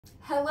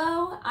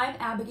Hello, I'm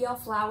Abigail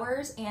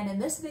Flowers, and in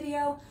this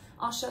video,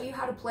 I'll show you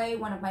how to play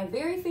one of my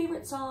very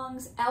favorite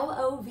songs,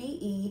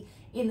 L-O-V-E,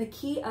 in the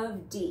key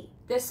of D.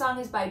 This song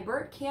is by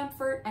Bert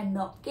Kaempfert and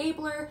Milt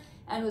Gabler,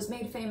 and was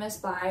made famous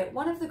by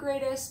one of the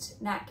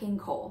greatest, Nat King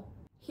Cole.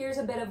 Here's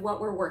a bit of what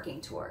we're working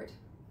toward.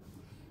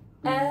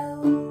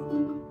 L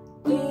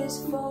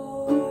is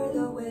for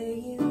the way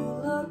you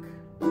look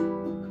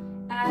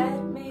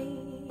at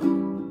me.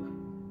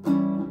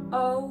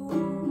 O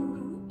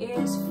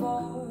is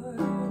for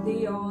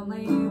the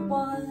only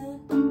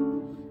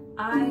one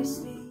I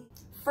see.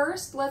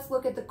 First, let's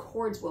look at the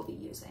chords we'll be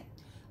using.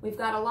 We've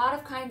got a lot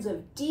of kinds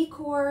of D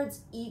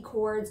chords, E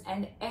chords,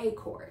 and A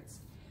chords.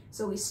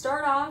 So we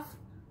start off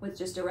with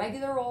just a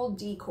regular old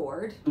D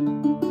chord.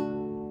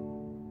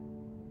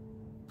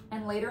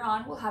 And later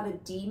on, we'll have a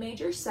D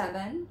major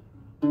 7.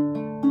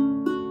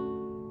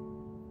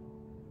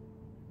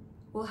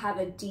 We'll have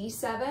a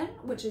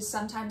D7, which is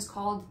sometimes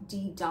called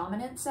D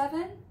dominant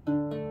 7.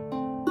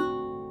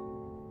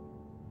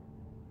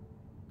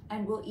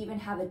 And we'll even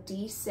have a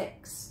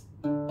D6.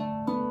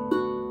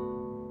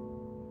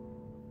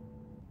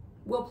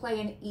 We'll play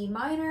an E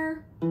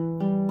minor,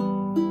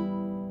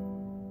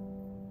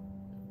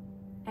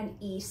 an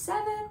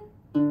E7,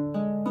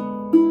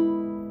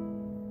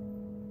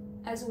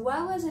 as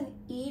well as an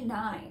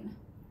E9.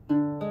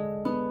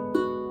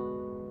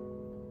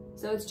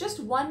 So it's just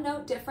one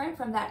note different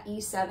from that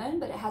E7,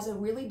 but it has a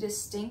really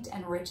distinct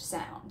and rich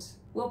sound.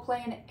 We'll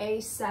play an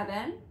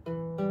A7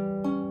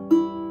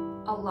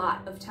 a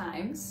lot of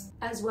times,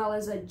 as well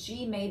as a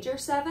G major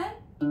 7,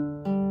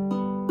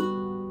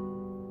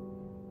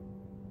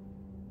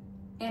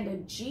 and a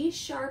G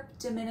sharp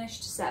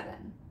diminished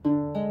 7.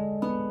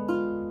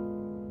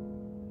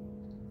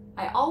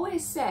 I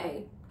always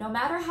say, no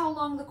matter how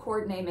long the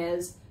chord name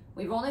is,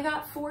 we've only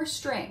got 4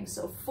 strings,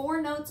 so 4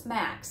 notes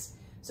max.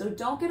 So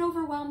don't get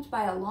overwhelmed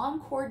by a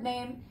long chord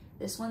name.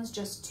 This one's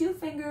just 2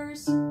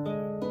 fingers.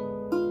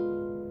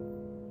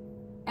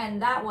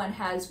 And that one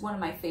has one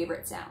of my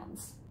favorite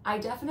sounds. I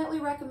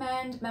definitely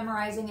recommend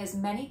memorizing as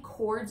many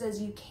chords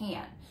as you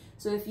can.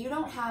 So if you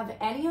don't have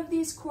any of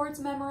these chords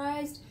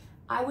memorized,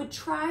 I would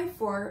try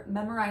for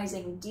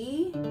memorizing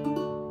D,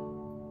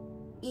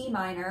 E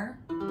minor,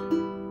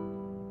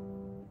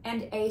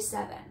 and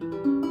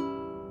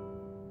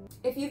A7.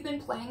 If you've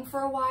been playing for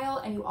a while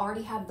and you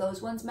already have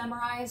those ones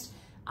memorized,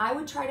 I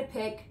would try to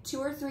pick 2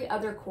 or 3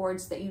 other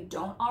chords that you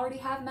don't already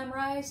have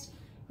memorized.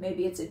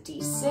 Maybe it's a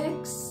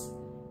D6,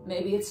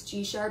 maybe it's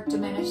G sharp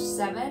diminished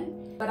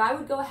 7, but I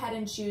would go ahead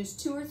and choose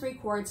 2 or 3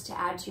 chords to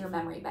add to your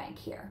memory bank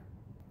here.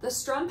 The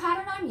strum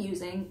pattern I'm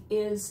using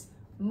is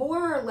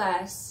more or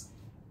less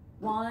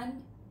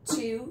 1,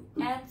 2,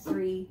 and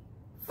 3,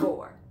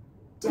 4.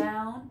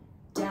 Down,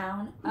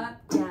 down,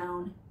 up,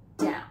 down,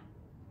 down.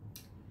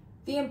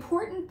 The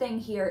important thing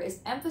here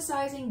is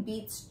emphasizing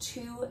beats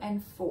 2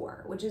 and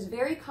 4, which is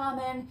very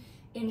common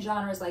in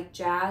genres like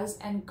jazz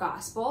and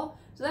gospel.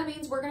 So that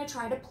means we're going to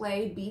try to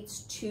play beats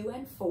 2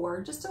 and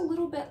 4 just a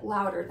little bit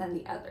louder than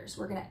the others.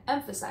 We're going to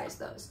emphasize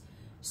those.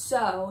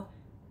 So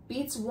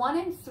beats 1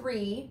 and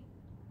 3,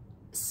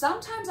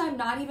 sometimes I'm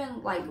not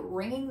even like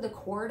ringing the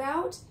chord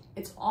out.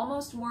 It's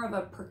almost more of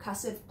a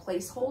percussive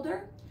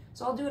placeholder.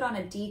 So I'll do it on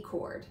a D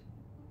chord.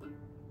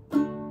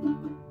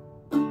 1,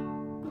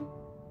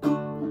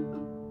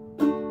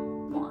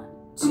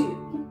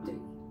 2, 3,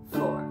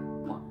 4.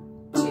 1,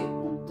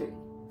 2, 3,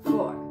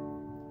 4.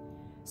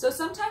 So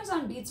sometimes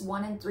on beats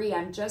 1 and 3,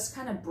 I'm just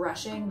kind of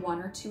brushing 1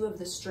 or 2 of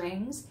the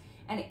strings,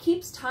 and it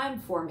keeps time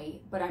for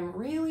me, but I'm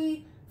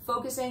really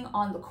focusing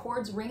on the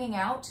chords ringing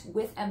out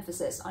with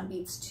emphasis on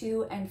beats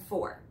 2 and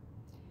 4.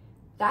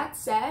 That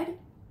said,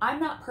 I'm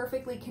not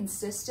perfectly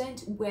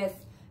consistent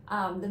with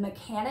the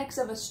mechanics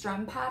of a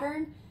strum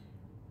pattern.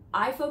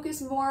 I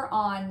focus more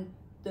on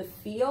the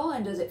feel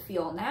and does it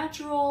feel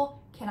natural?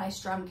 Can I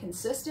strum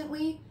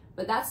consistently?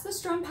 But that's the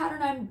strum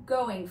pattern I'm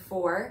going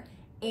for,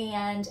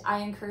 and I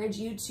encourage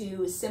you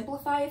to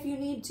simplify if you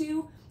need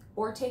to,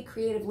 or take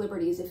creative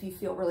liberties if you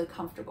feel really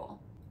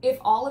comfortable. If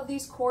all of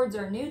these chords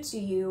are new to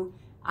you,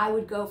 I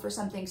would go for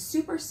something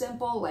super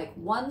simple like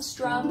 1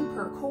 strum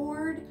per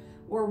chord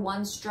or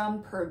 1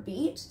 strum per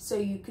beat. So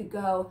you could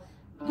go,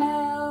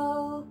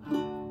 L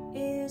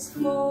is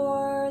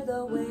for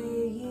the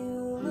way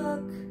you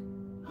look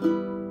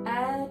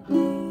at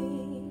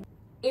me.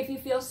 If you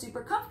feel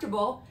super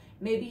comfortable,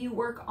 maybe you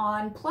work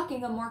on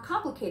plucking a more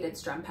complicated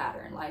strum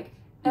pattern like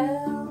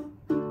L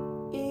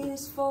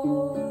is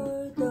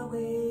for the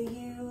way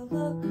you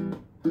look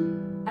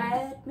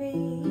at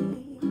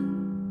me.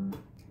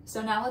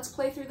 So now let's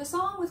play through the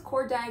song with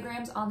chord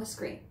diagrams on the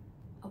screen.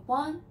 A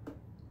 1,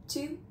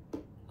 2,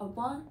 a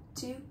 1,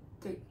 2,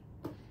 3.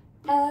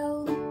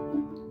 L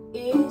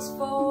is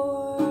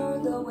for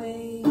the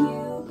way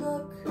you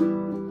look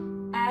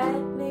at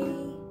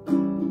me.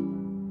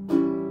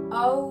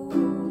 O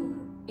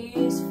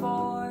is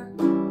for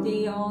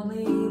the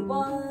only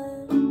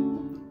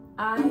one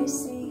I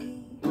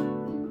see.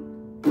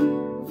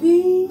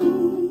 V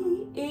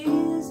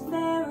is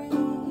very,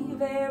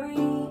 very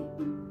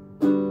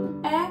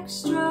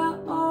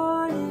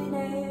extraordinary.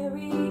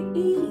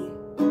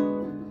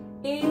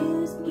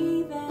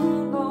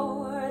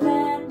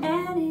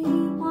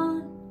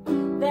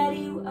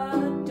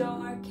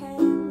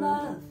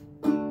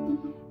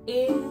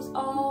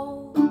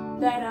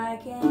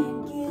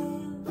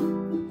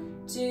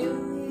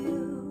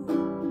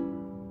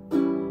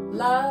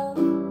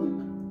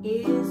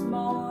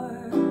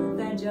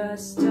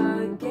 just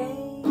a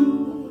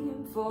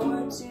game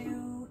for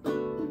two.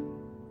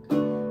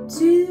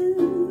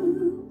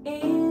 Two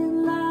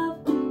in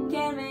love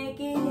can make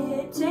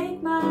it,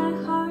 take my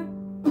heart,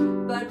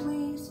 but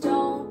please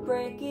don't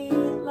break it.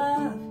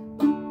 Love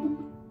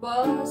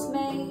was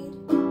made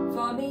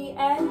for me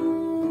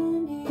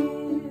and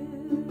you.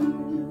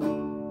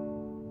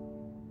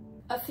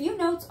 A few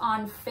notes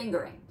on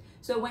fingering.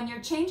 So when you're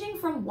changing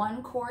from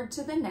one chord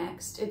to the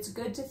next, it's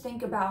good to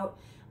think about,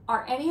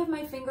 are any of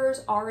my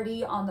fingers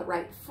already on the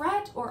right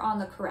fret or on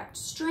the correct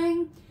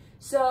string?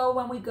 So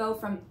when we go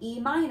from E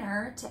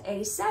minor to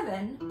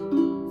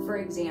A7, for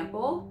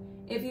example,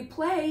 if you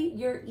play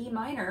your E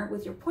minor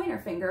with your pointer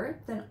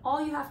finger, then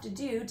all you have to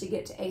do to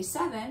get to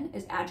A7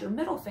 is add your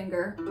middle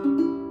finger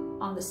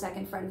on the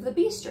second fret of the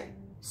B string.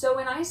 So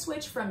when I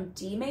switch from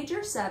D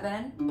major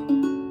 7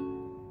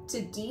 to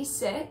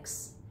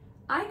D6,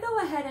 I go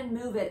ahead and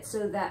move it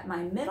so that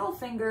my middle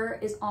finger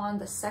is on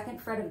the second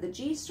fret of the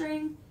G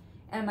string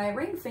and my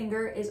ring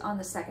finger is on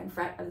the second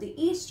fret of the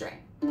E string.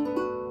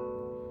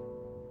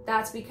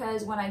 That's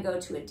because when I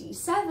go to a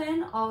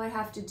D7, all I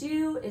have to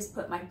do is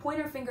put my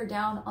pointer finger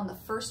down on the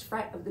first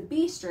fret of the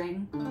B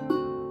string,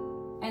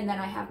 and then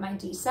I have my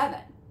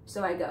D7.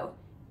 So I go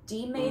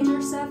D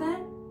major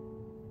 7,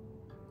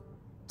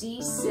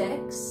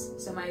 D6,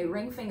 so my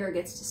ring finger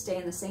gets to stay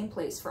in the same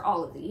place for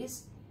all of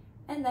these,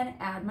 and then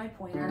add my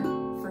pointer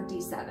for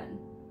D7.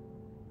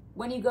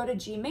 When you go to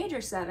G major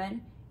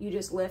 7, you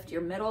just lift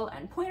your middle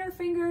and pointer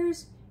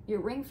fingers,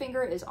 your ring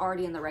finger is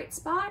already in the right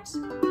spot.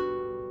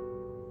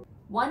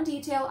 One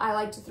detail I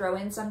like to throw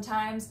in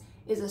sometimes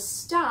is a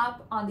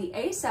stop on the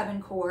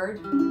A7 chord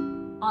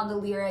on the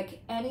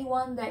lyric,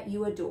 anyone that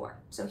you adore.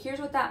 So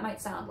here's what that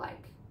might sound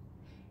like.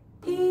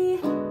 He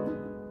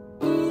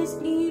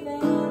is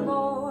even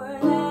more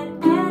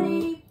than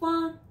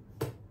anyone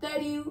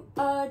that you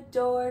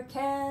adore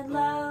can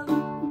love.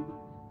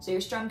 So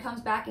your strum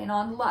comes back in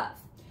on love.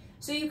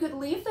 So you could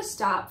leave the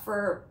stop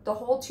for the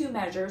whole two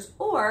measures,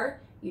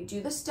 or you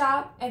do the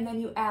stop and then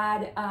you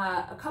add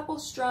a couple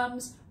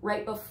strums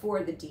right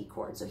before the D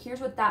chord. So here's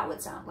what that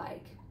would sound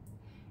like.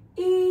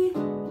 E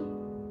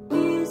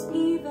is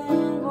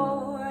even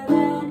more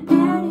than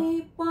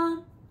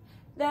anyone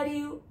that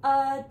you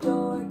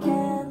adore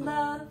can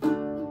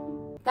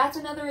love. That's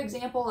another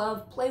example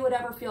of play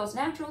whatever feels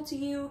natural to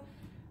you.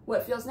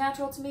 What feels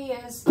natural to me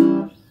is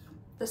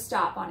the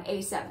stop on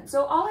A7.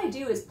 So all I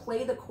do is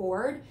play the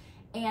chord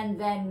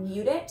and then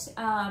mute it,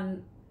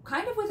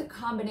 kind of with a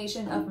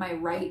combination of my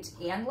right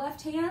and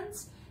left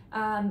hands,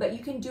 but you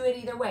can do it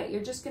either way.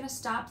 You're just gonna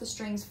stop the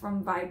strings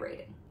from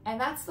vibrating.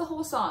 And that's the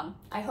whole song.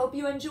 I hope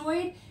you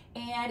enjoyed,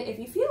 and if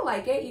you feel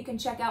like it, you can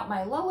check out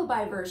my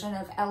lullaby version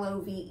of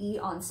LOVE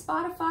on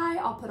Spotify.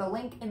 I'll put a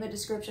link in the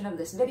description of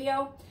this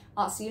video.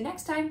 I'll see you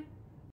next time.